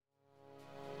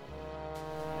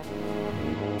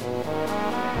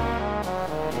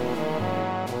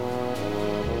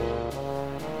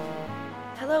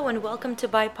Hello and welcome to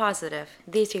Bi Positive.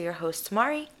 These are your hosts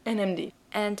Mari and MD.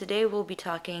 And today we'll be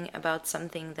talking about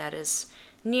something that is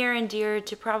near and dear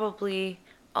to probably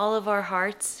all of our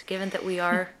hearts, given that we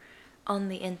are on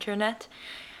the internet,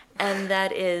 and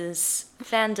that is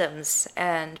fandoms,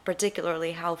 and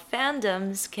particularly how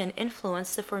fandoms can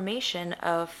influence the formation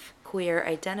of queer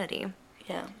identity.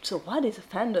 Yeah, so what is a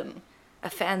fandom?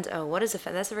 What is a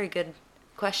fandom? That's a very good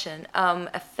question.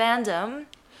 A fandom,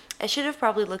 I should have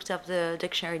probably looked up the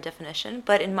dictionary definition,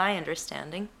 but in my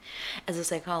understanding, as a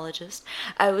psychologist,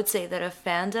 I would say that a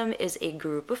fandom is a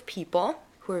group of people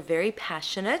who are very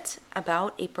passionate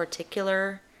about a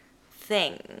particular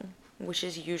thing, which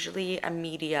is usually a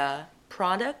media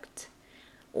product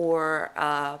or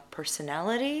a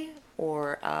personality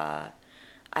or a,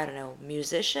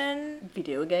 musician.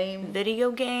 Video game.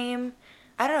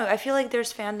 I don't know. I feel like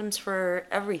there's fandoms for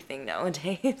everything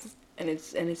nowadays. And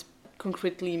it's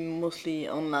concretely mostly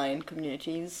online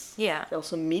communities. Yeah. They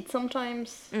also meet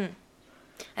sometimes. And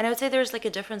I would say there's like a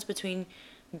difference between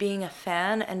being a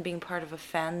fan and being part of a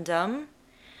fandom.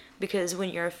 Because when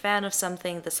you're a fan of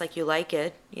something that's like you like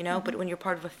it, but when you're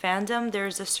part of a fandom,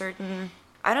 there's a certain,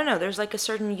 there's like a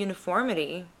certain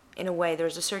uniformity in a way.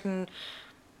 There's a certain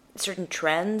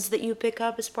trends that you pick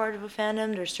up as part of a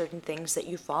fandom. There's certain things that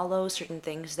you follow, certain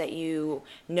things that you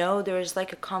know. There's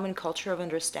like a common culture of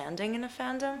understanding in a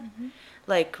fandom.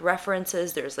 Like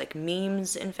references, there's like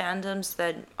memes in fandoms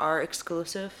that are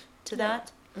exclusive to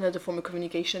that. Another form of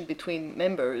communication between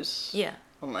members. Yeah.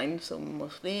 Online, so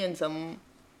mostly, and some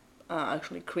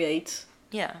actually create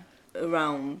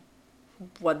around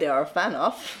what they are a fan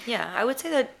of. Yeah, I would say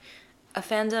that a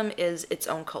fandom is its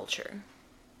own culture.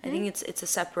 I think it's a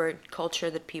separate culture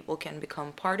that people can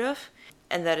become part of,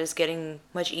 and that is getting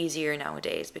much easier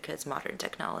nowadays because modern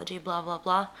technology, blah, blah,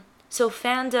 blah. So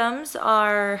fandoms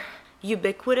are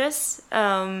ubiquitous.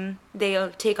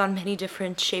 They take on many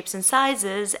different shapes and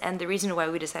sizes, and the reason why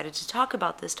we decided to talk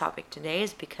about this topic today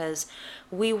is because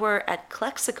we were at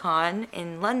Klexicon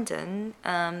in London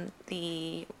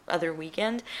the other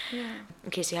weekend. Yeah.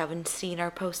 In case you haven't seen our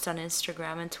posts on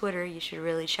Instagram and Twitter, you should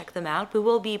really check them out. We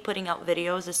will be putting out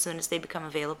videos as soon as they become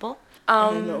available.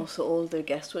 And then also all the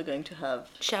guests we're going to have.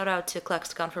 Shout out to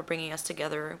Klexicon for bringing us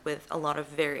together with a lot of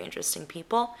very interesting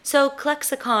people. So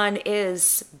Klexicon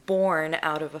is born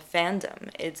out of a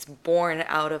fandom. It's born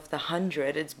out of the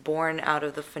 100. It's born out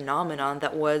of the phenomenon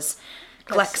that was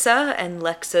Klexa and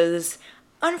Lexa's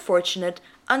unfortunate,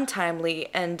 untimely,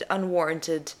 and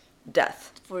unwarranted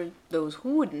death. For those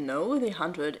who wouldn't know, the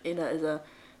 100 is a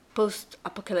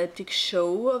post-apocalyptic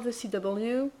show of the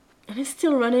CW. And it's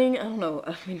still running. I don't know.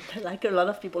 I mean, like a lot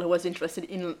of people who was interested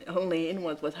only in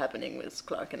what was happening with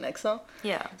Clark and Lexa.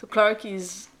 Yeah. So Clark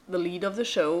is the lead of the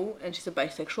show, and she's a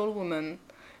bisexual woman,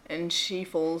 and she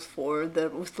falls for the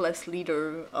ruthless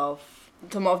leader of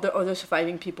some of the other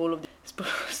surviving people of this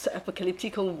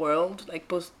post-apocalyptic world, like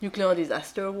post-nuclear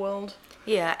disaster world.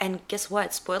 Yeah, and guess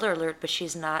what? Spoiler alert, but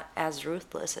she's not as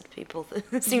ruthless as people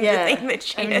seem to think that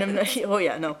she is.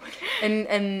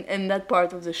 And that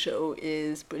part of the show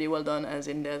is pretty well done, as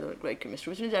in there's a great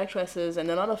chemistry between the actresses, and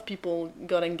a lot of people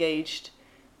got engaged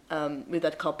with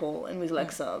that couple and with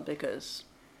Lexa because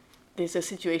there's a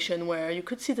situation where you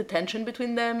could see the tension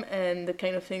between them and the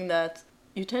kind of thing that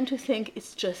you tend to think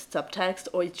it's just subtext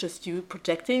or it's just you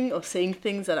projecting or saying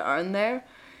things that aren't there,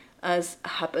 as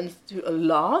happens to a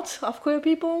lot of queer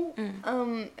people.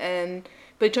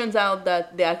 But it turns out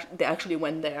that they actually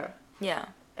went there. Yeah.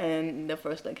 And they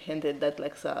first hinted that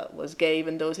Lexa was gay,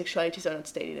 even though sexualities are not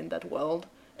stated in that world.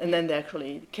 And then they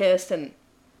actually kissed, and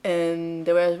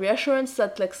there was reassurance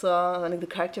that Lexa, the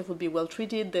character, would be well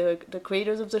treated. The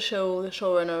creators of the show, the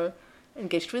showrunner,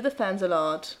 engaged with the fans a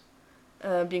lot,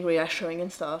 being reassuring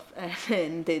and stuff.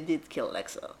 And they did kill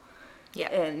Lexa. Yeah.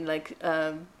 And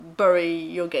bury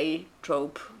your gay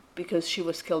trope, because she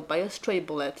was killed by a stray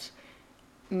bullet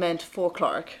meant for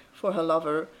Clark, for her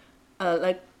lover,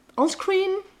 on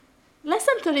screen less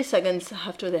than 30 seconds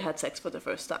after they had sex for the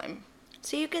first time.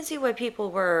 So you can see why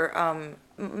people were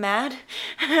mad,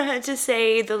 to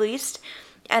say the least.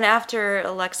 And after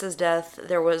Alexa's death,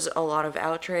 there was a lot of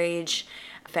outrage.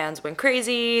 Fans went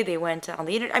crazy. They went on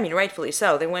the internet. I mean, rightfully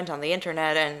so. They went on the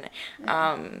internet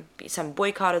and some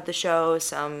boycotted the show.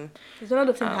 There's a lot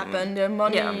of things happened. There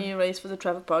money raised for the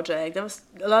travel project. There was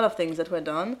a lot of things that were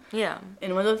done. Yeah.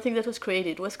 And one of the things that was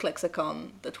created was Klexicon.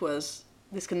 That was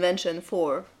this convention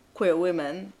for queer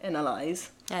women and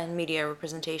allies. And media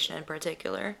representation in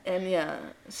particular. And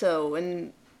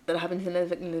and that happens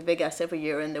in Vegas every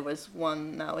year, and there was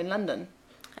one now in London.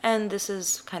 And this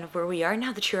is kind of where we are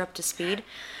now that you're up to speed.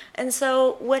 And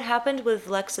so, what happened with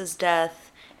Lexa's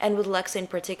death, and with Lexa in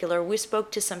particular, we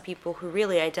spoke to some people who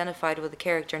really identified with the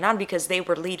character, not because they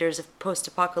were leaders of post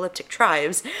apocalyptic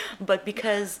tribes, but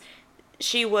because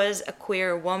she was a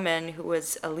queer woman who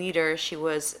was a leader. She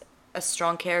was a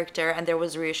strong character, and there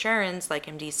was reassurance, like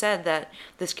MD said, that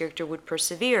this character would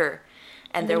persevere.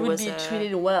 And there would was be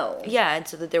treated well. Yeah, and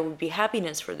so that there would be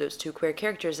happiness for those two queer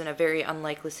characters in a very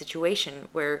unlikely situation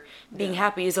where being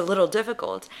happy is a little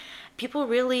difficult. People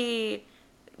really,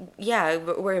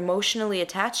 were emotionally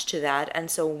attached to that, and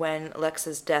so when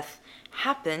Lexa's death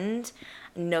happened,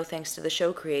 no thanks to the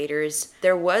show creators,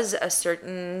 there was a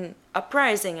certain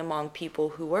uprising among people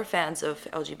who were fans of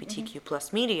LGBTQ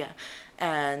plus media,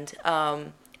 and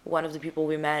one of the people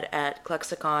we met at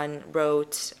Clexicon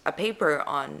wrote a paper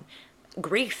on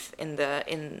grief in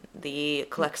the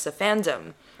Clexa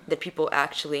fandom, that people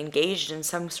actually engaged in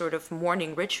some sort of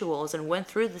mourning rituals and went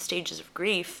through the stages of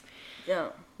grief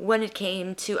when it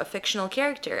came to a fictional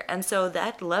character. And so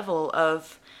that level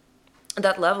of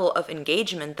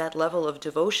engagement, that level of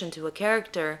devotion to a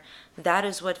character, that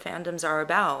is what fandoms are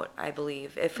about, I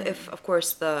believe, if of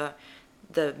course the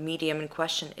medium in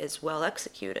question is well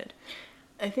executed.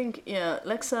 I think,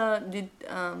 Lexa did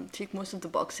tick most of the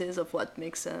boxes of what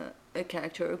makes a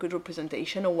character a good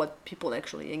representation, or what people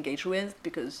actually engage with,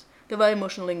 because the very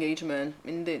emotional engagement, I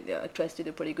mean, the actress did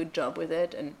a pretty good job with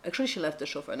it, and actually she left the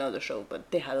show for another show,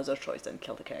 but they had other choice than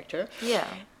kill the character. Yeah.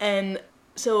 And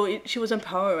so she was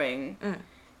empowering,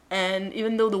 and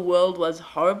even though the world was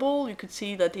horrible, you could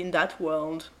see that in that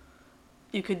world,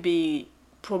 you could be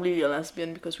probably a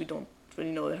lesbian, because we don't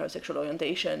really know her sexual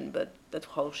orientation, but that's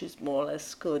how she's more or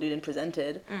less coded and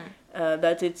presented.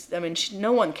 That it's, I mean,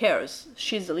 no one cares.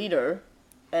 She's the leader,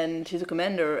 and she's a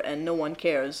commander, and no one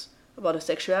cares about her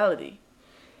sexuality.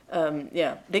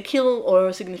 They kill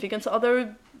her significant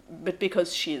other, but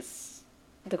because she's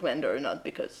the commander, not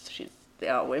because they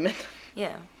are women.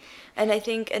 Yeah. And I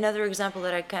think another example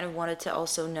that I kind of wanted to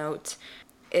also note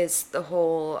is the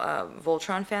whole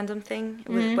Voltron fandom thing,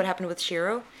 with what happened with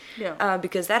Shiro. Yeah.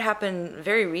 Because that happened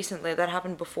very recently. That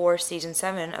happened before season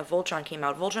 7 of Voltron came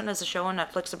out. Voltron is a show on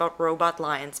Netflix about robot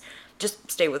lions. Just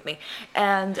stay with me.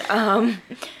 And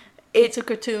it's a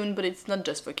cartoon, but it's not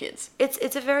just for kids.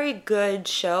 It's a very good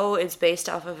show. It's based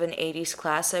off of an 80s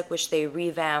classic, which they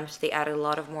revamped. They added a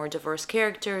lot of more diverse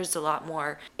characters, a lot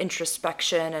more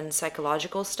introspection and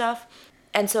psychological stuff.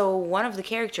 And so one of the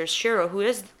characters, Shiro, who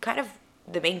is kind of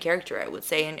the main character, I would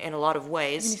say, in a lot of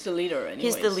ways. He's the leader, anyways.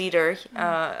 He's the leader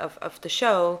of the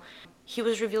show. He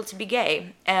was revealed to be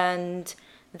gay, and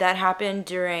that happened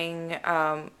during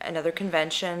another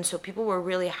convention, so people were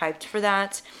really hyped for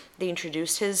that. They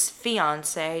introduced his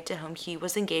fiancée, to whom he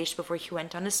was engaged before he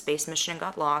went on a space mission and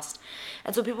got lost.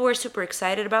 And so people were super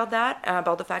excited about that,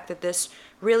 about the fact that this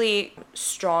really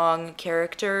strong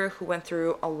character who went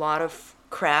through a lot of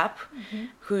crap,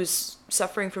 who's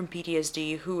suffering from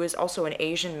PTSD, who is also an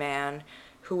Asian man,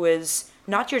 who is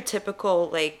not your typical,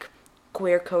 like,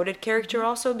 queer-coded character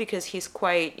also, because he's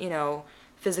quite,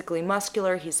 physically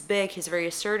muscular, he's big, he's very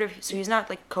assertive, so he's not,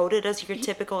 like, coded as your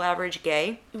typical average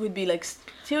gay. It would be, like,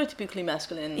 stereotypically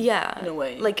masculine, in a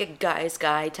way. Like a guy's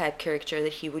guy type character,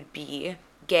 that he would be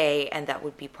gay, and that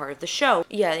would be part of the show.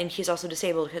 Yeah, and he's also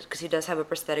disabled because he does have a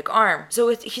prosthetic arm. So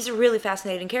he's a really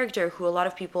fascinating character who a lot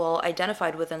of people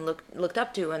identified with and looked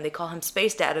up to, and they call him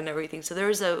Space Dad and everything. So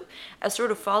there's a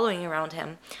sort of following around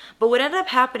him. But what ended up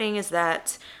happening is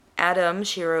that Adam,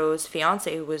 Shiro's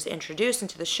fiance, who was introduced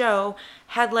into the show,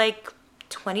 had like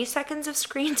 20 seconds of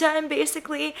screen time,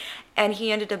 basically, and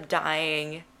he ended up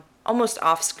dying almost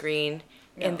off screen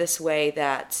in this way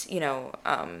that,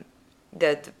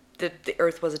 the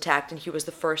Earth was attacked, and he was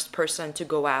the first person to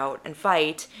go out and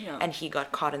fight, and he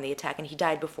got caught in the attack, and he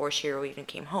died before Shiro even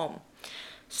came home.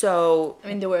 So I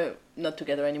mean, they were not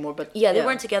together anymore, but they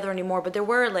weren't together anymore, but there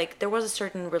was a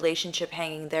certain relationship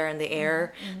hanging there in the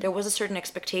air. There was a certain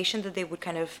expectation that they would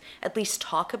kind of at least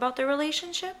talk about their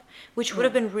relationship, which would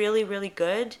have been really, really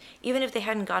good. Even if they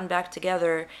hadn't gotten back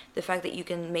together, the fact that you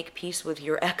can make peace with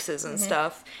your exes and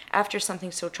stuff after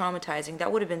something so traumatizing,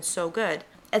 that would have been so good.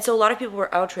 And so a lot of people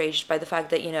were outraged by the fact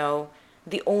that,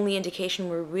 the only indication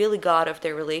we really got of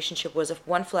their relationship was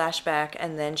one flashback,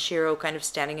 and then Shiro kind of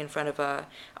standing in front of a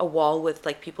wall with,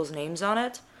 like, people's names on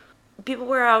it. People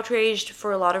were outraged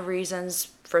for a lot of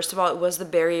reasons. First of all, it was the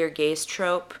barrier gaze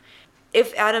trope.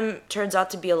 If Adam turns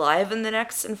out to be alive in the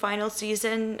next and final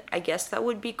season, I guess that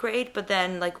would be great, but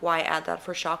then, like, why add that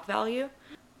for shock value?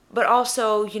 But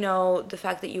also, the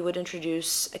fact that you would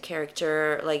introduce a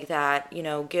character like that,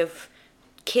 give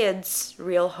kids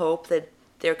real hope that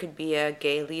there could be a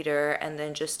gay leader and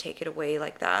then just take it away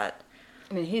like that.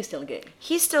 I mean, he's still gay.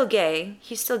 He's still gay.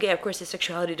 He's still gay. Of course, his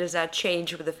sexuality does not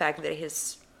change with the fact that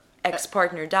his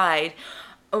ex-partner died.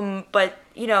 But,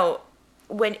 you know,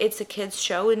 when it's a kid's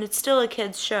show, and it's still a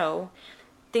kid's show,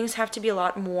 things have to be a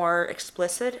lot more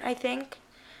explicit, I think.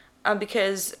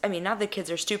 Because, I mean, not that kids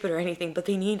are stupid or anything, but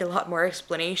they need a lot more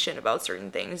explanation about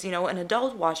certain things. You know, an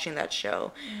adult watching that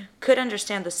show could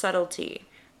understand the subtlety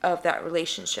of that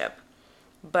relationship.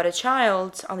 But a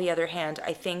child, on the other hand,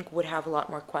 I think would have a lot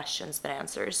more questions than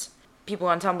answers. People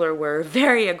on Tumblr were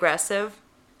very aggressive,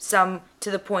 some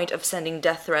to the point of sending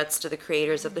death threats to the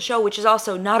creators of the show, which is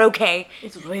also not okay.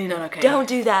 It's really not okay. Don't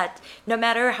do that. No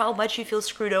matter how much you feel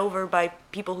screwed over by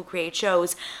people who create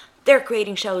shows, they're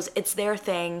creating shows. It's their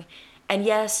thing. And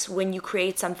yes, when you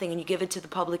create something and you give it to the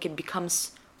public, it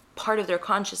becomes part of their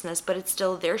consciousness, but it's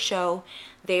still their show.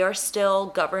 They are still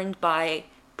governed by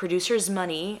producers'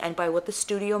 money and by what the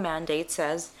studio mandate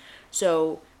says.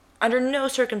 So under no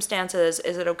circumstances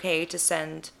is it okay to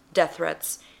send death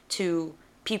threats to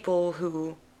people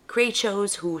who create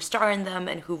shows, who star in them,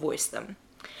 and who voice them.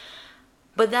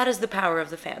 But that is the power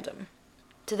of the fandom.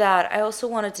 To that, I also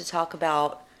wanted to talk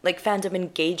about like fandom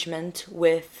engagement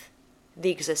with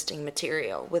the existing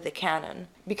material, with the canon.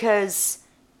 Because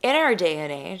in our day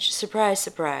and age, surprise,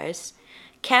 surprise,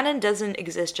 canon doesn't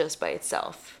exist just by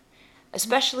itself.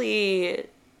 Especially,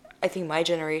 I think my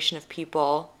generation of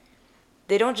people,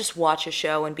 they don't just watch a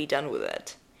show and be done with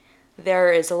it.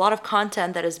 There is a lot of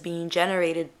content that is being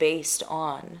generated based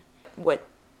on what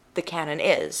the canon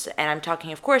is. And I'm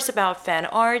talking, of course, about fan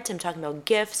art, I'm talking about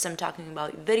GIFs, I'm talking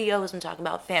about videos, I'm talking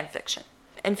about fan fiction.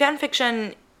 And fan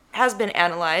fiction has been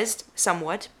analyzed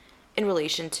somewhat in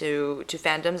relation to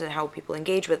fandoms and how people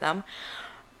engage with them.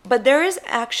 But there is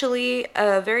actually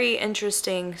a very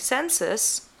interesting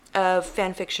census of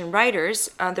fanfiction writers.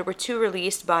 There were 2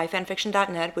 released by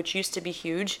fanfiction.net, which used to be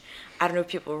huge. I don't know if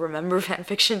people remember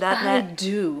fanfiction.net. I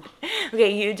do.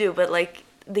 Okay, you do, but like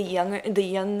the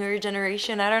younger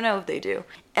generation, I don't know if they do.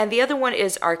 And the other one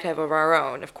is Archive of Our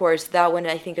Own. Of course, that one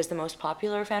I think is the most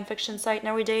popular fanfiction site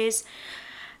nowadays.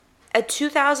 A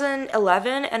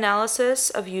 2011 analysis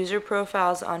of user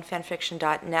profiles on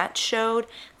fanfiction.net showed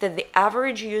that the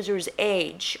average user's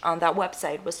age on that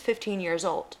website was 15 years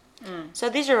old. So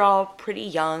these are all pretty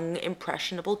young,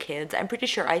 impressionable kids. I'm pretty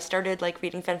sure I started like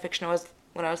reading fanfiction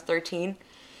when I was 13,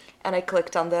 and I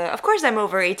clicked on the "of course I'm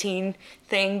over 18"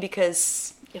 thing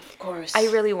because of course I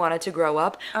really wanted to grow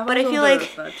up. But I feel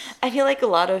like a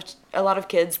lot of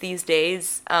kids these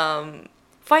days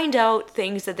find out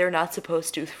things that they're not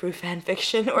supposed to through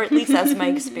fanfiction, or at least that's my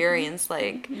experience.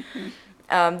 Like.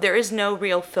 There is no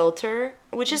real filter,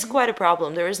 which is quite a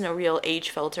problem. There is no real age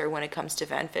filter when it comes to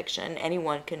fan fiction.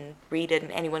 Anyone can read it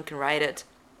and anyone can write it.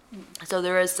 So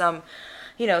there is some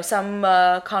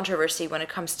controversy when it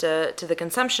comes to the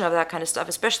consumption of that kind of stuff,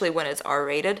 especially when it's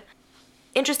R-rated.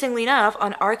 Interestingly enough,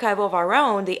 on Archive of Our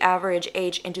Own, the average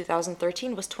age in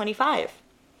 2013 was 25.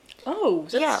 Oh,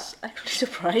 that's actually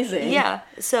surprising. Yeah,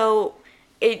 so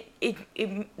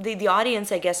the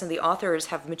audience, I guess, and the authors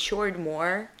have matured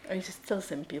more. It's still the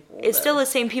same people. It's still the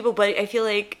same people, but I feel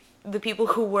like the people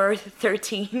who were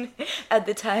 13 at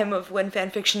the time of when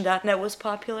fanfiction.net was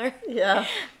popular. Yeah.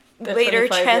 Later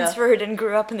transferred and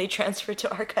grew up, and they transferred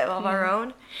to Archive of Our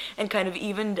Own and kind of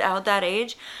evened out that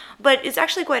age. But it's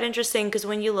actually quite interesting because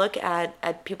when you look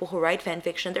at people who write fan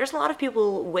fiction, there's a lot of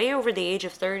people way over the age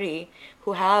of 30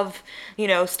 who have,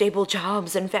 stable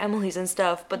jobs and families and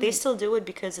stuff, but they still do it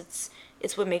because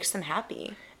it's what makes them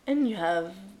happy. And you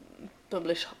have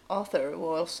published author who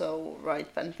also write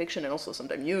fan fiction and also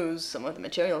sometimes use some of the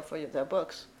material for their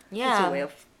books. Yeah. It's a way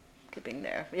of keeping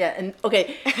there. Yeah, and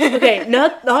okay,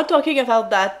 not talking about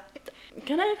that.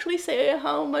 Can I actually say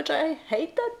how much I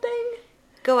hate that thing?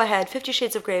 Go ahead. 50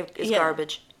 Shades of Grey is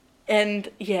garbage. And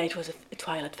yeah, it was a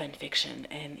Twilight fan fiction,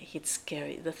 and it's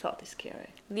scary. The thought is scary.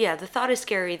 Yeah, the thought is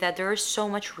scary that there is so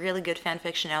much really good fan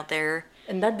fiction out there.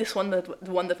 And the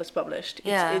one that was published.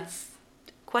 It's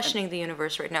questioning the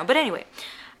universe right now. But anyway,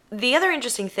 the other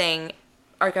interesting thing,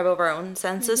 Archive of Our Own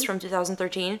census from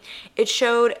 2013, it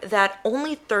showed that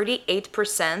only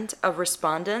 38% of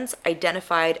respondents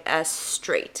identified as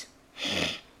straight.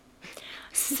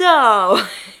 So,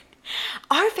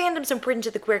 are fandoms important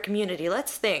to the queer community?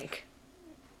 Let's think.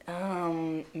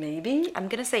 Maybe. I'm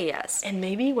gonna say yes. And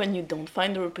maybe when you don't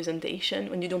find the representation,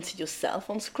 when you don't see yourself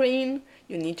on screen,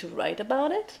 you need to write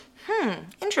about it.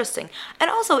 Interesting. And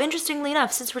also, interestingly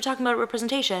enough, since we're talking about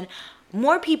representation,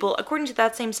 more people, according to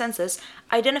that same census,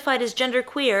 identified as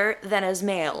genderqueer than as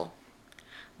male.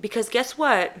 Because guess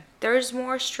what? There's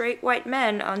more straight white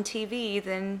men on TV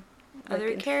than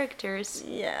other characters.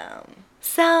 Yeah.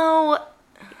 So,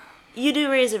 you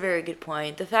do raise a very good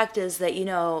point. The fact is that,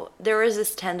 there is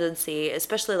this tendency,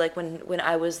 especially like when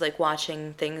I was like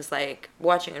watching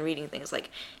and reading things like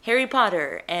Harry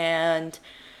Potter and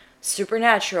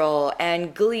Supernatural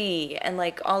and Glee and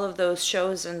like all of those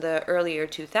shows in the earlier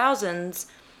 2000s,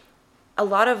 a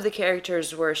lot of the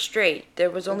characters were straight. There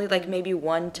was only like maybe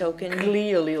one token.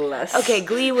 Glee a little less. Okay,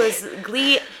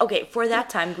 okay, for that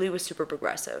time, Glee was super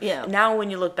progressive. Yeah. Now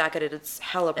when you look back at it, it's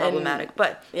hella problematic,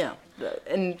 but... Yeah,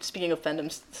 and speaking of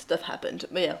fandoms, stuff happened,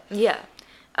 but yeah. Yeah.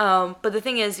 But the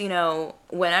thing is,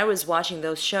 when I was watching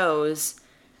those shows,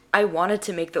 I wanted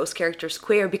to make those characters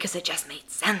queer because it just made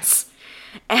sense.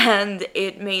 And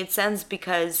it made sense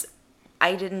because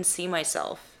I didn't see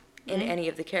myself in any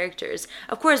of the characters.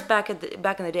 Of course, back in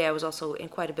the day, I was also in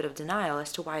quite a bit of denial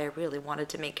as to why I really wanted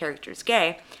to make characters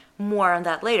gay. More on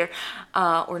that later,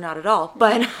 or not at all.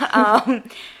 But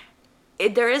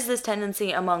there is this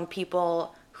tendency among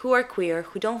people who are queer,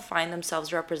 who don't find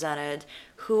themselves represented,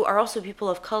 who are also people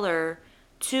of color,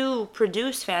 to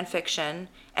produce fan fiction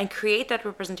and create that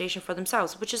representation for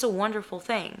themselves, which is a wonderful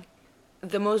thing.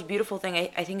 The most beautiful thing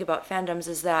I think about fandoms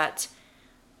is that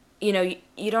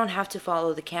you don't have to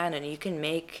follow the canon. You can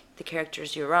make the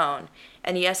characters your own.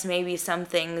 And yes, maybe some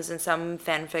things and some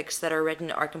fanfics that are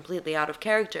written are completely out of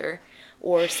character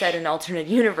or set in alternate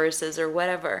universes or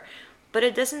whatever. But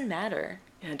it doesn't matter.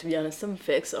 Yeah, to be honest, some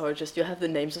fics are just, you have the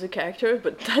names of the character,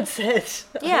 but that's it.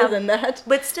 Yeah. Other than that.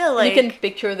 But still, like... You can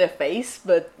picture their face,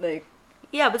 but like...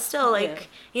 Yeah, but still, like,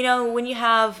 when you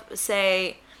have,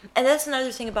 say... And that's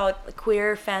another thing about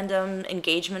queer fandom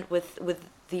engagement with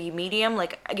the medium.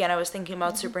 Like, again, I was thinking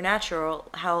about Supernatural,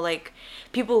 how like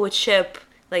people would ship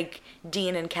like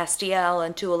Dean and Castiel,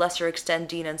 and to a lesser extent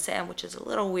Dean and Sam, which is a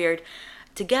little weird,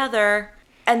 together.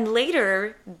 And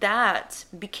later that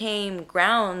became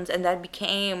grounds, and that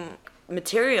became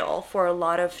material for a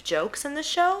lot of jokes in the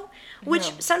show,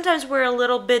 which sometimes were a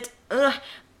little bit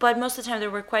but most of the time they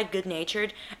were quite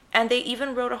good-natured. And they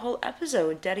even wrote a whole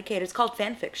episode dedicated, it's called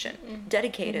Fanfiction,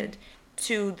 dedicated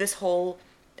to this whole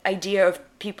idea of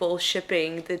people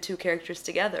shipping the two characters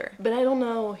together. But I don't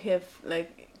know if,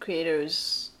 like,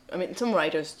 creators, I mean, some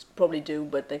writers probably do,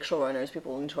 but, like, showrunners,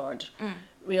 people in charge,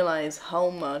 realize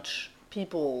how much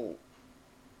people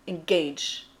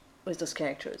engage with those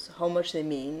characters, how much they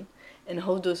mean, and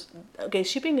how those... Okay,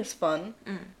 shipping is fun,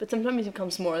 but sometimes it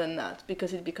becomes more than that,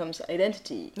 because it becomes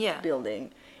identity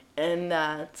building. And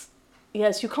that,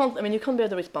 yes, you can't bear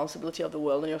the responsibility of the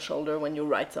world on your shoulder when you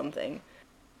write something.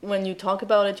 When you talk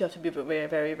about it, you have to be very,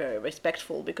 very, very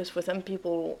respectful, because for some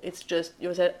people, it's just,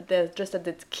 they're just at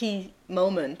that key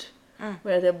moment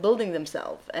where they're building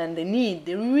themselves, and they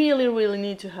really, really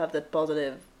need to have that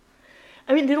positive...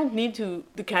 I mean, they don't need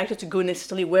the character to go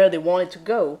necessarily where they want it to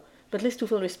go, but at least to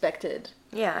feel respected.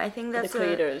 Yeah, I think that's the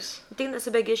creators. I think that's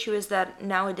a big issue, is that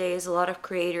nowadays a lot of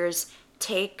creators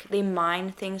they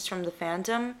mine things from the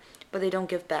fandom, but they don't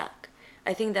give back.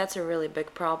 I think that's a really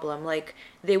big problem. Like,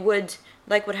 they would,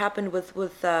 like what happened with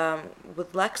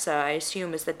Lexa, I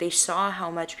assume, is that they saw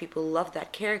how much people loved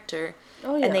that character,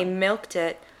 and they milked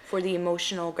it for the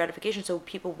emotional gratification, so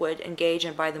people would engage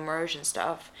and buy the merch and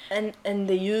stuff. And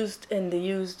they used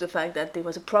the fact that there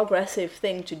was a progressive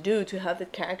thing to do, to have the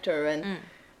character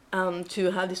and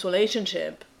to have this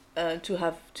relationship, to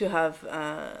have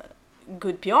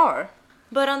good PR.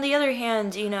 But on the other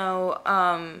hand,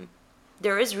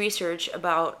 there is research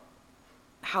about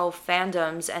how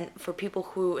fandoms, and for people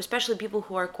who, especially people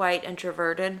who are quite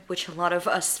introverted, which a lot of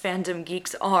us fandom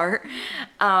geeks are,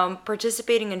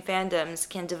 participating in fandoms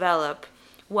can develop,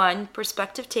 1,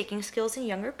 perspective-taking skills in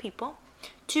younger people,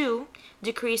 2,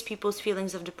 decrease people's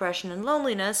feelings of depression and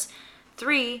loneliness,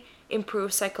 3,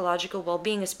 improve psychological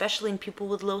well-being, especially in people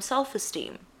with low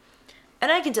self-esteem.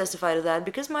 And I can testify to that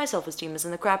because my self-esteem is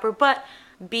in the crapper, but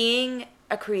being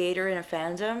a creator in a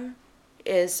fandom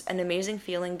is an amazing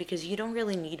feeling because you don't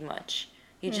really need much.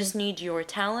 You just need your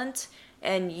talent,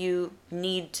 and you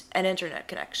need an internet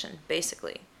connection,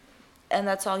 basically. And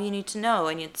that's all you need to know,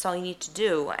 and it's all you need to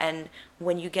do. And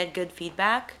when you get good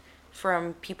feedback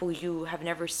from people you have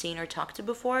never seen or talked to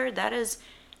before, that is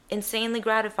insanely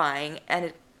gratifying, and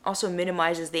it also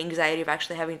minimizes the anxiety of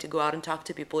actually having to go out and talk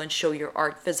to people and show your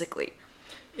art physically.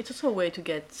 It's also a way to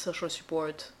get social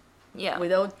support. Yeah.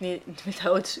 Without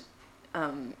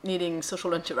needing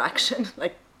social interaction,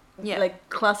 like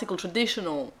classical,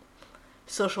 traditional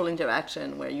social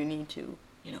interaction where you need to,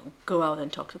 go out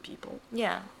and talk to people.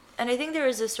 Yeah. And I think there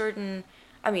is a certain,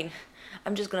 I'm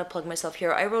just going to plug myself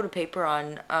here. I wrote a paper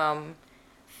on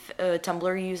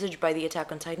Tumblr usage by the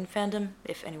Attack on Titan fandom.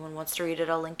 If anyone wants to read it,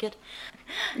 I'll link it.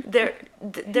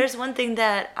 There's one thing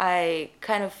that I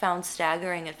kind of found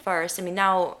staggering at first. I mean,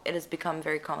 now it has become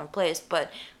very commonplace,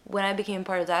 but when I became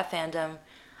part of that fandom,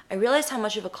 I realized how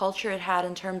much of a culture it had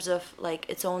in terms of like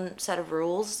its own set of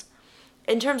rules,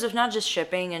 in terms of not just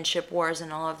shipping and ship wars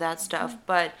and all of that stuff,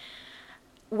 but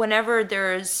whenever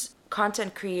there's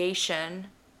content creation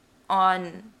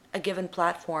on a given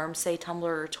platform, say Tumblr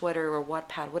or Twitter or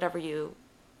Wattpad, whatever you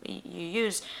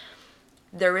use,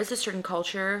 there is a certain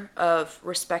culture of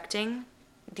respecting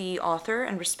the author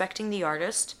and respecting the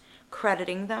artist,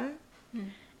 crediting them,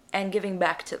 and giving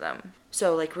back to them.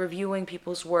 So like reviewing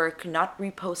people's work, not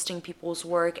reposting people's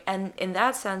work, and in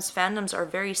that sense, fandoms are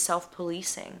very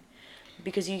self-policing,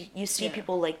 because you see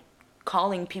people like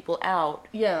calling people out.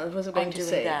 Yeah, I was going to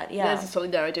say that. Yeah, there's a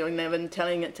solidarity, or even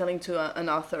telling to an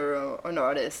author or an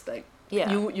artist like,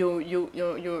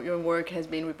 your work has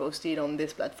been reposted on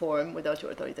this platform without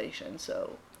your authorization.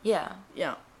 So yeah,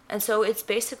 and so it's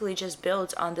basically just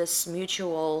built on this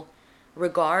mutual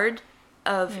regard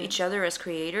of each other as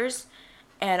creators,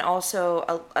 and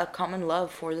also a common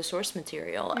love for the source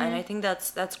material. And I think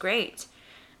that's great.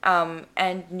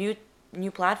 And new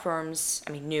platforms,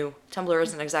 I mean, new. Tumblr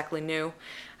isn't exactly new.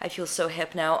 I feel so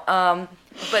hip now.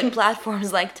 But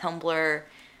platforms like Tumblr,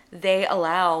 they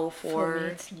allow for me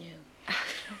it's new.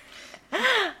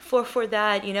 for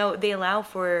that, they allow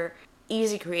for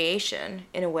easy creation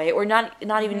in a way, or not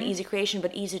even easy creation,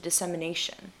 but easy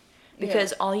dissemination.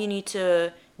 Because all you need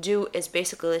to do is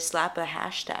basically slap a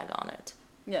hashtag on it.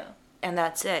 Yeah. And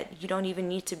that's it. You don't even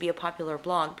need to be a popular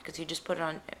blog, because you just put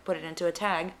it into a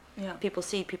tag. Yeah. People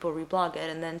see, people reblog it,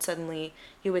 and then suddenly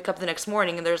you wake up the next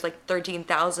morning and there's like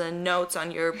 13,000 notes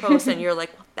on your post, and you're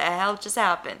like, what the hell just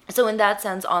happened? So in that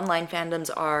sense, online fandoms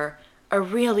are a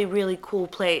really, really cool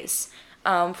place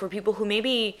for people who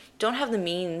maybe don't have the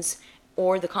means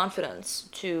or the confidence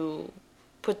to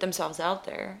put themselves out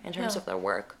there in terms of their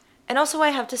work. And also I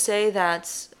have to say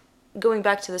that, going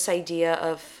back to this idea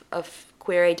of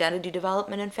queer identity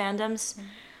development in fandoms,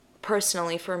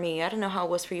 personally for me, I don't know how it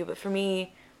was for you, but for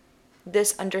me,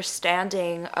 this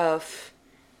understanding of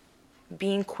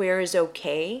being queer is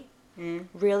okay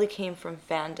really came from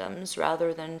fandoms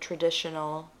rather than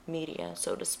traditional media,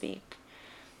 so to speak.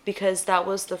 Because that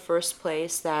was the first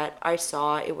place that I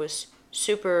saw it was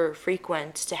super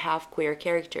frequent to have queer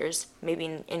characters.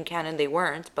 Maybe in canon they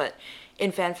weren't, but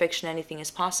in fan fiction anything is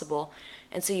possible.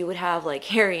 And so you would have like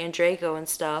Harry and Draco and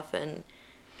stuff, and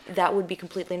that would be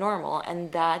completely normal,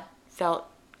 and that felt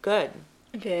good.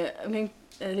 Okay, I mean,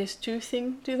 there's two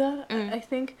things to that, I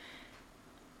think.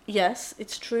 Yes,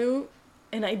 it's true,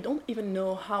 and I don't even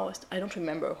know how, I don't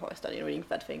remember how I started reading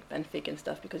fanfic and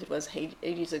stuff, because it was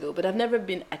ages ago, but I've never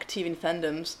been active in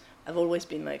fandoms. I've always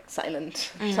been like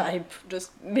silent type,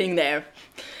 just being there,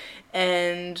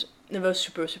 and never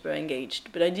super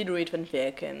engaged. But I did read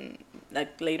fanfic and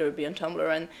like later be on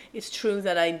Tumblr, and it's true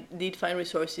that I did find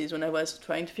resources when I was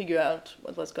trying to figure out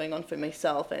what was going on for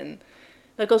myself, and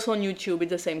like also on YouTube, it's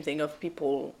the same thing of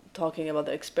people talking about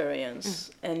their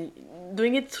experience and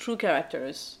doing it through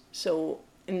characters. So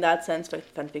in that sense,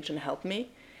 fanfiction helped me.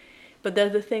 But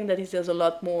there's the thing that is there's a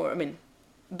lot more, I mean,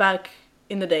 back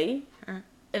in the day,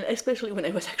 and especially when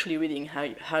I was actually reading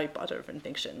Harry Potter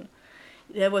fanfiction,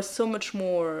 there was so much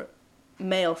more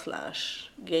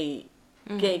male/gay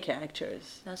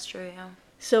characters. That's true, yeah.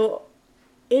 So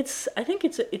I think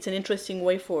it's an interesting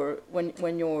way for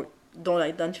when you don't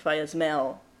identify as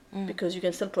male, because you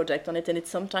can still project on it, and it's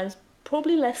sometimes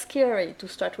probably less scary to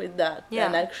start with that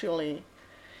than actually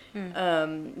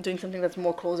doing something that's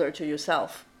more closer to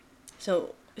yourself.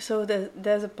 So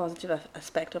there's a positive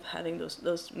aspect of having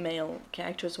those male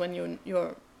characters when you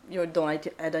don't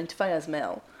identify as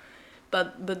male,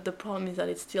 but the problem is that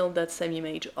it's still that same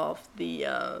image of the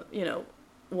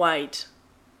white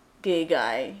gay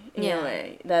guy in a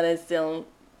way that is still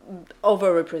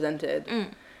overrepresented,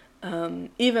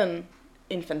 even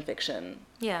in fanfiction.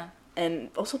 Yeah. And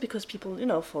also because people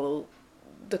follow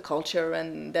the culture,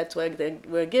 and that's where they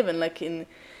were given. Like in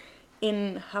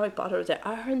Harry Potter, there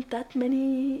aren't that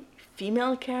many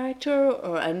female character,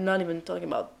 or I'm not even talking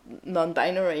about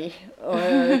non-binary or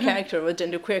character or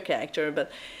genderqueer character,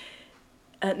 but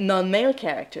non-male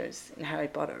characters in Harry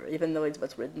Potter, even though it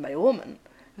was written by a woman.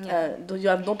 You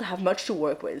don't have much to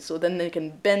work with, so then they can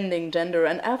bending gender,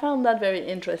 and I found that very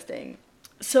interesting.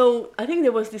 So I think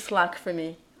there was this lack for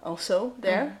me also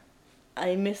there.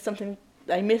 I missed something.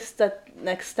 I missed that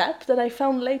next step that I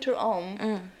found later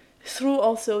on through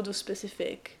also the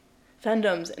specific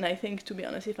fandoms. And I think, to be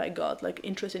honest, if I got like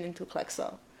interested into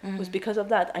Klexa, it was because of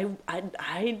that.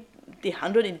 The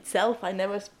 100 itself, I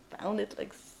never found it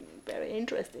like very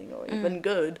interesting or even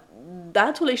good.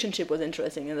 That relationship was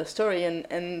interesting in the story,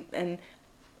 and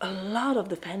a lot of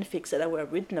the fanfics that were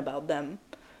written about them,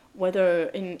 whether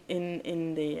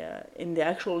in the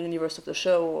actual universe of the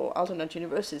show or alternate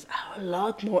universes, are a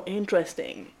lot more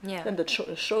interesting than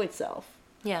the show itself.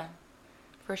 Yeah,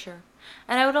 for sure.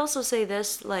 And I would also say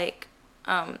this, like,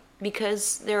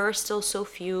 because there are still so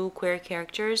few queer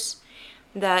characters,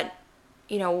 that,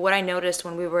 you know, what I noticed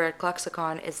when we were at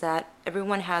Lexicon is that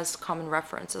everyone has common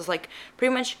references. Like,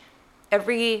 pretty much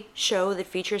every show that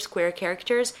features queer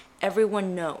characters,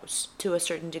 everyone knows to a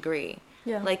certain degree.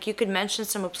 Yeah. Like, you could mention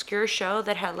some obscure show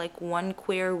that had, like, one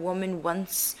queer woman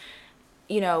once,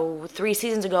 you know, 3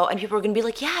 seasons ago, and people are going to be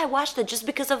like, yeah, I watched it just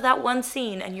because of that one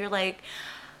scene. And you're like,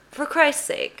 for Christ's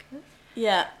sake.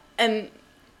 Yeah,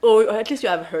 or at least you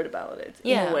have heard about it,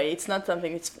 in Yeah. a way. It's not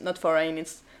something, it's not foreign,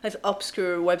 it's like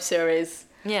obscure web series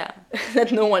Yeah.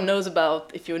 that no one knows about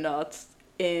if you're not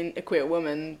in a queer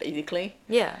woman, basically.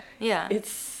 Yeah. Yeah.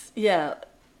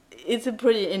 It's a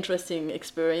pretty interesting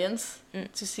experience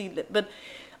to see that. But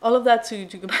all of that, to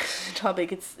go back to the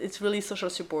topic, it's really social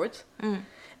support. And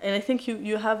I think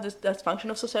you have that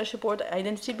function of social support,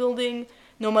 identity building,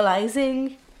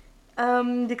 normalizing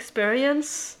the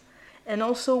experience, and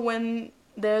also when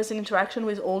there's an interaction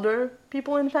with older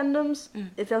people in fandoms,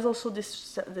 it has also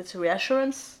this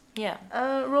reassurance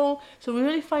role. So we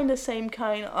really find the same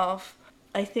kind of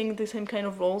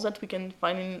roles that we can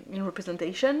find in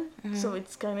representation. So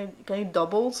it's kind of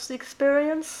doubles the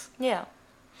experience. Yeah,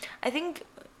 I think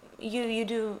you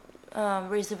do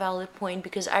raise a valid point,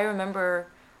 because I remember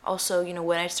also, you know,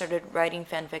 when I started writing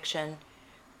fan fiction,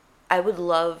 I would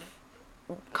love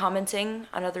commenting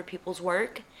on other people's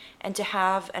work, and to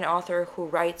have an author who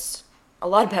writes a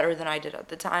lot better than I did at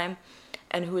the time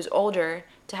and who is older,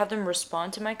 to have them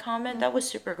respond to my comment, that was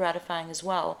super gratifying as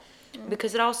well.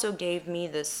 Because it also gave me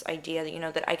this idea that, you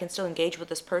know, that I can still engage with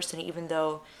this person even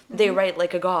though they write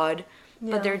like a god,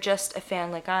 but they're just a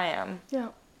fan like I am. Yeah.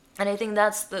 And I think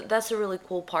that's a really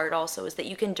cool part also, is that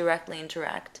you can directly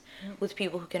interact with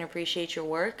people who can appreciate your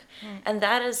work. And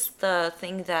that is the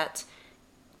thing that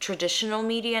traditional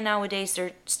media nowadays,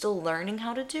 they're still learning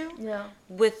how to do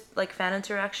with like fan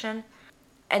interaction.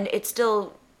 And it's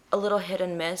still a little hit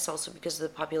and miss also because of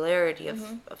the popularity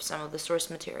of some of the source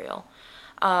material.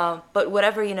 But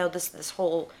whatever, you know, this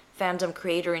whole fandom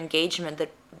creator engagement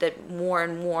that more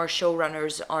and more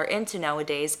showrunners are into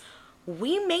nowadays,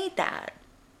 we made that.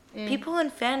 People in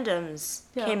fandoms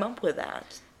came up with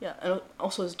that. Yeah, and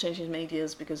also it's changed in many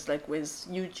years, because like with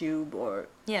YouTube or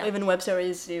Yeah. even web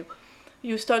series,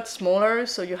 you start smaller,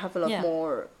 so you have a lot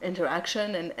more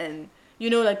interaction, and you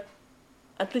know, like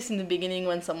at least in the beginning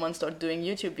when someone starts doing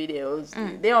YouTube videos,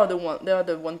 they are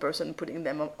the one person putting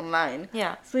them online.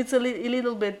 Yeah. So it's a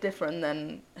little bit different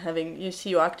than you see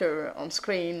your actor on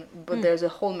screen, but there's a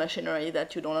whole machinery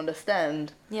that you don't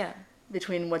understand. Yeah.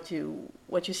 Between what you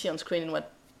see on screen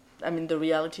and the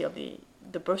reality of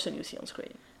the person you see on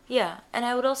screen. Yeah, and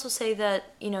I would also say that,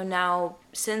 you know, now,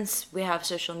 since we have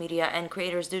social media and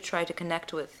creators do try to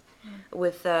connect with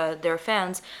their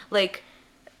fans, like,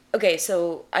 okay,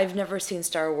 so I've never seen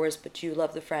Star Wars, but you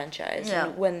love the franchise.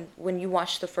 Yeah. And when you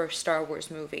watched the first Star Wars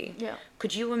movie,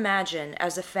 could you imagine,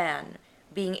 as a fan,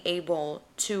 being able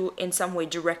to, in some way,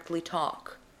 directly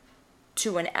talk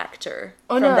to an actor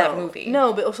from that movie?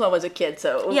 No, but also I was a kid,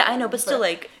 so... Yeah, I know, but still,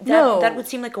 like, that would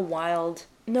seem like a wild...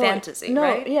 fantasy,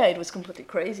 right? Yeah, it was completely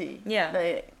crazy.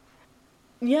 Yeah.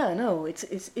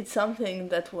 It's something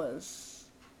that was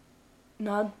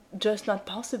not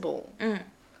possible.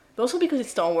 But also because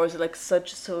it's Star Wars, like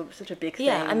such a big thing.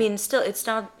 Yeah, I mean, still, it's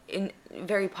not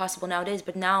very possible nowadays,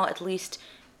 but now at least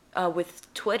with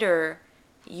Twitter,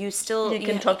 you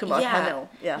can talk to Mark Hamill.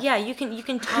 Yeah, you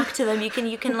can talk to them.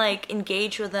 You can like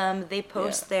engage with them. They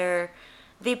post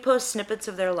snippets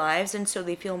of their lives, and so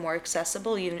they feel more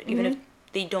accessible, even if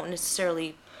they don't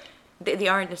necessarily, they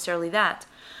aren't necessarily that.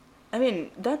 I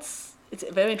mean, it's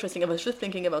very interesting. I was just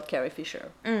thinking about Carrie Fisher.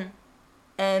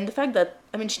 And the fact that,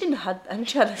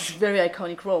 she had very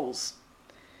iconic roles.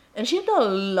 And she did a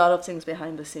lot of things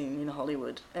behind the scene in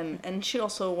Hollywood. And she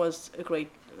also was a great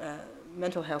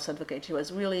mental health advocate.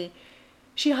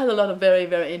 She had a lot of very,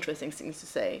 very interesting things to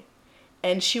say.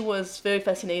 And she was very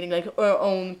fascinating, like her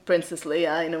own Princess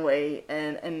Leia in a way.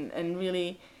 And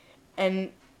really,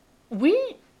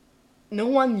 no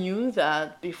one knew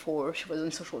that before she was on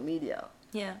social media.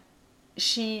 Yeah.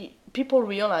 People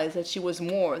realized that there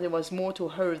was more to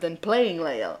her than playing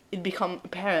Leia. It became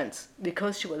apparent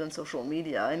because she was on social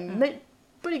media and made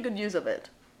pretty good use of it.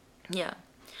 Yeah.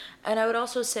 And I would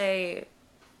also say,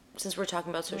 since we're talking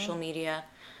about social media,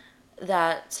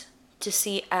 that to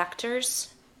see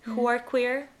actors who are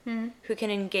queer, who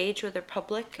can engage with their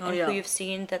public, and who you've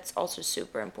seen, that's also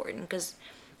super important. Because,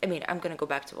 I mean, I'm going to go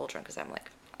back to Voltron because I'm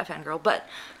like a fangirl. But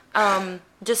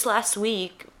just last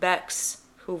week, Bex,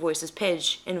 who voices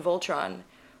Pidge in Voltron,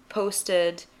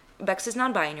 posted... Bex is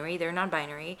non-binary, they're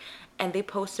non-binary, and they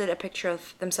posted a picture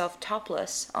of themselves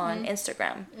topless on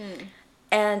Instagram.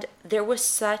 And there was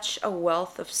such a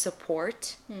wealth of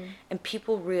support, and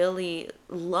people really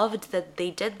loved that they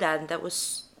did that, and that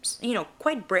was, you know,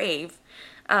 quite brave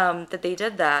that they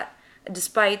did that,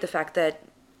 despite the fact that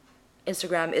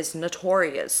Instagram is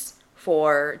notorious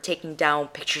for taking down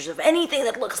pictures of anything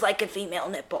that looks like a female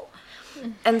nipple.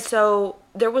 And so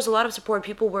there was a lot of support.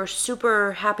 People were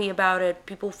super happy about it.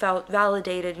 People felt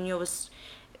validated, and, you know, it was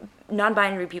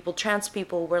non-binary people, trans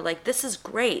people were like, this is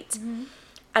great.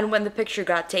 And when the picture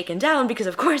got taken down, because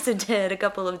of course it did, a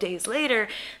couple of days later,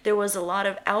 there was a lot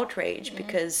of outrage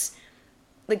because,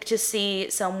 like, to see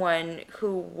someone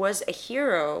who was a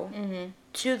hero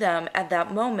to them at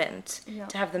that moment,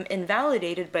 to have them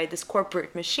invalidated by this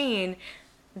corporate machine,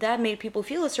 that made people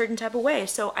feel a certain type of way.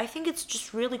 So I think it's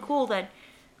just really cool that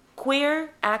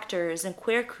queer actors and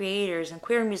queer creators and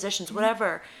queer musicians,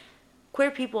 whatever,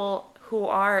 queer people who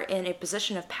are in a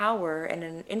position of power and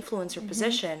an influencer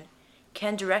position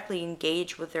can directly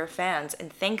engage with their fans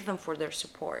and thank them for their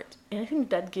support. And I think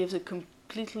that gives a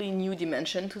completely new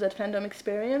dimension to that fandom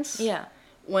experience. Yeah.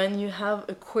 When you have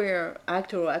a queer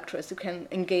actor or actress who can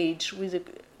engage with a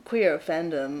queer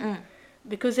fandom,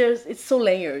 because it's so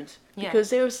layered. Because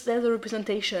there's a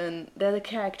representation, there's a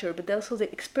character, but there's also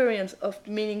the experience of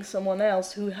meeting someone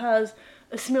else who has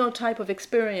a similar type of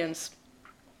experience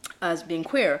as being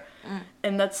queer.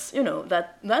 And that's, you know,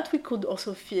 that we could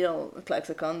also feel at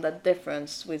Lexicon, that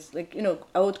difference with, like, you know,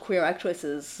 out queer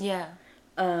actresses. Yeah.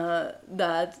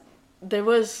 That there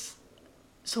was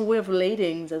some way of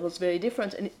relating that was very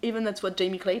different, and even that's what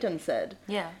Jamie Clayton said.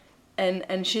 Yeah.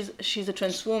 And she's a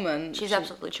trans woman. She's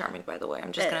absolutely charming, by the way.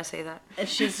 I'm just gonna say that. And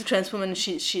she's a trans woman.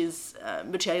 She's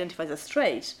but she identifies as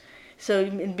straight. So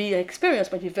the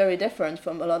experience might be very different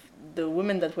from a lot of the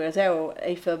women that were there, or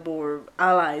AFAB, or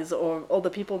allies, or all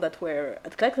the people that were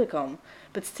at Lexicon.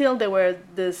 But still, there were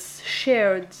this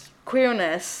shared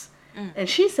queerness, and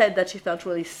she said that she felt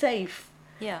really safe.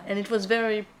 Yeah. And it was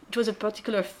a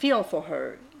particular feel for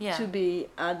her to be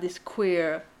at this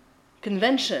queer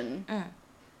convention.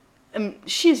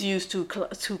 She's used to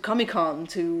Comic-Con,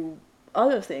 to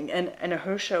other things, and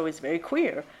her show is very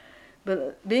queer.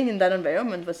 But being in that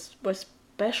environment was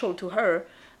special to her.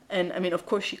 And, I mean, of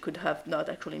course she could have not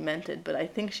actually meant it, but I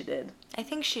think she did. I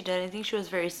think she did. I think she was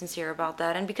very sincere about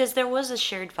that. And because there was a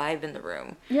shared vibe in the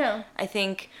room. Yeah. I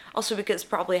think also because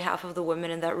probably half of the women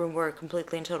in that room were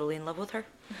completely and totally in love with her.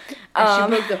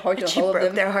 And she broke the heart of all of them. She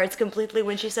broke their hearts completely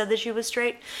when she said that she was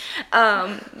straight.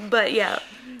 But yeah.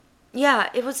 Yeah,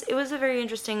 it was a very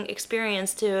interesting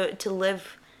experience to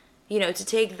live, you know, to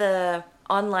take the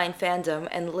online fandom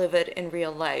and live it in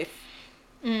real life.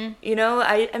 You know,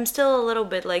 I'm still a little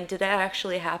bit like, did that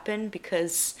actually happen?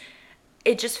 Because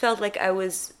it just felt like I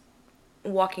was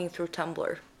walking through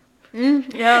Tumblr.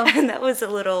 Yeah. And that was a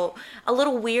little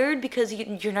weird because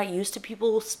you're not used to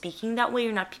people speaking that way.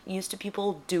 You're not used to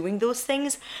people doing those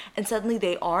things. And suddenly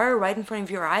they are right in front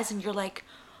of your eyes and you're like,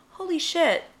 holy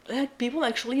shit. Like, people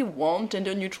actually want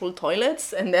gender-neutral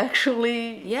toilets, and they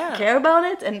actually Yeah. care about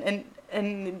it,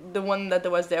 and the one that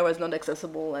was there was not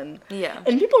accessible, and Yeah.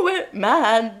 and people were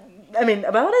mad, I mean,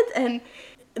 about it, and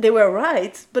they were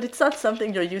right, but it's not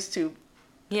something you're used to.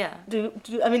 Yeah.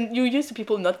 I mean, you're used to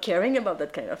people not caring about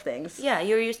that kind of things. Yeah,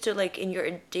 you're used to, like, in your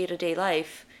day-to-day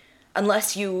life,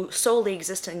 unless you solely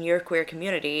exist in your queer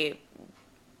community,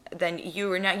 then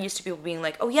you are not used to people being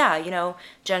like, oh yeah, you know,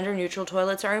 gender-neutral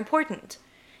toilets are important.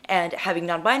 And having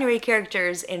non-binary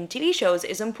characters in TV shows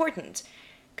is important.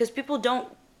 Because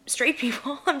straight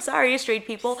people, I'm sorry, straight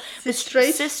people,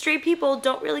 cis straight people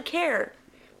don't really care.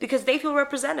 Because they feel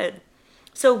represented.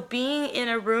 So being in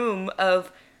a room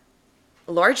of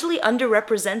largely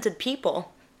underrepresented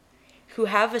people who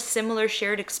have a similar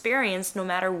shared experience no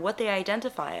matter what they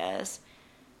identify as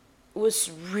was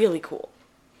really cool.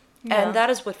 Yeah. And that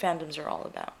is what fandoms are all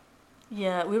about.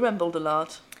 Yeah, we rambled a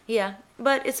lot. Yeah,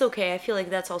 but it's okay. I feel like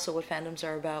that's also what fandoms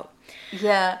are about.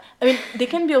 Yeah, I mean, they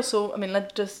can be also, I mean,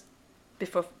 let's just,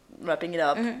 before wrapping it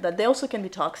up, that they also can be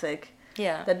toxic.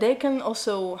 Yeah. That they can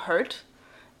also hurt,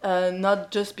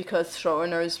 not just because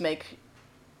showrunners make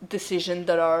decisions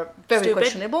that are very Stupid.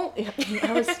 Questionable.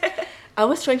 I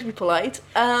was trying to be polite.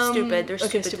 Stupid. They're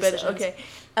stupid decisions. Okay.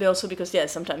 And also because, yeah,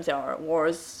 sometimes there are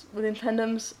wars within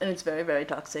fandoms, and it's very, very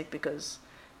toxic because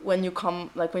when you come,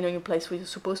 like when you're in a place where you're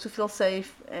supposed to feel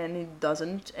safe and it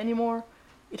doesn't anymore,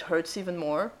 it hurts even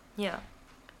more. Yeah.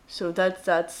 So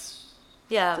that's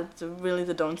Yeah. really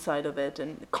the downside of it,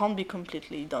 and it can't be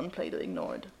completely downplayed or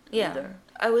ignored either.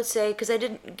 I would say, because I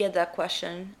didn't get that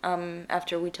question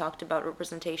after we talked about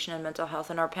representation and mental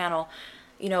health in our panel,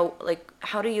 you know, like,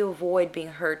 how do you avoid being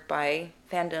hurt by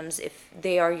fandoms if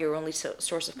they are your only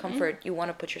source of comfort? You want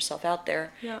to put yourself out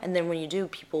there, and then when you do,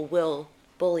 people will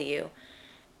bully you.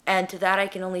 And to that, I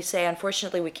can only say,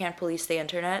 unfortunately, we can't police the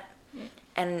internet,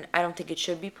 and I don't think it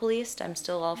should be policed. I'm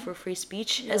still all for free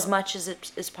speech as much as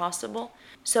it is possible.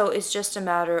 So it's just a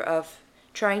matter of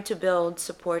trying to build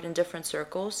support in different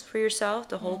circles for yourself.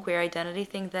 The whole queer identity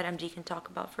thing that MD can talk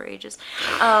about for ages.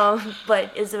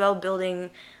 But it's about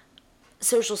building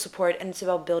social support, and it's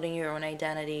about building your own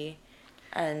identity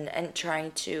and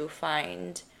trying to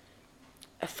find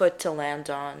a foot to land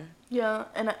on. Yeah,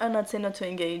 and I'd say not to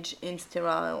engage in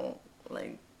sterile,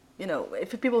 like, you know,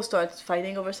 if people start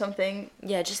fighting over something.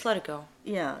 Yeah, just let it go.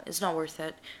 Yeah. It's not worth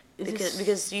it.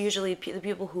 Because usually the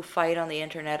people who fight on the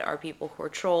internet are people who are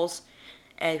trolls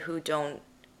and who don't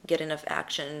get enough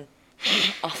action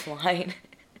offline.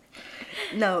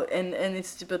 No, and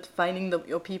it's about finding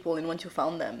your people, and once you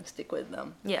found them, stick with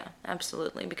them. Yeah,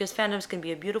 absolutely. Because fandoms can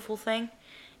be a beautiful thing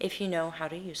if you know how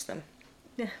to use them.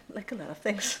 Yeah, like a lot of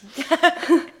things.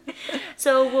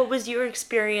 So what was your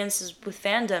experiences with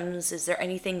fandoms? Is there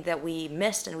anything that we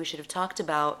missed and we should have talked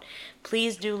about?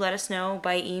 Please do let us know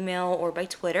by email or by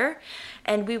Twitter.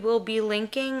 And we will be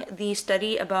linking the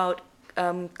study about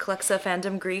Clexa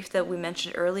fandom grief that we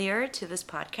mentioned earlier to this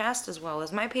podcast, as well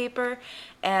as my paper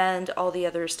and all the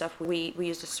other stuff we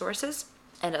use as sources.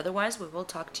 And otherwise, we will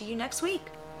talk to you next week.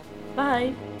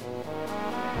 Bye.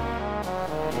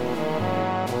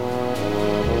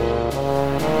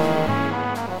 Thank you.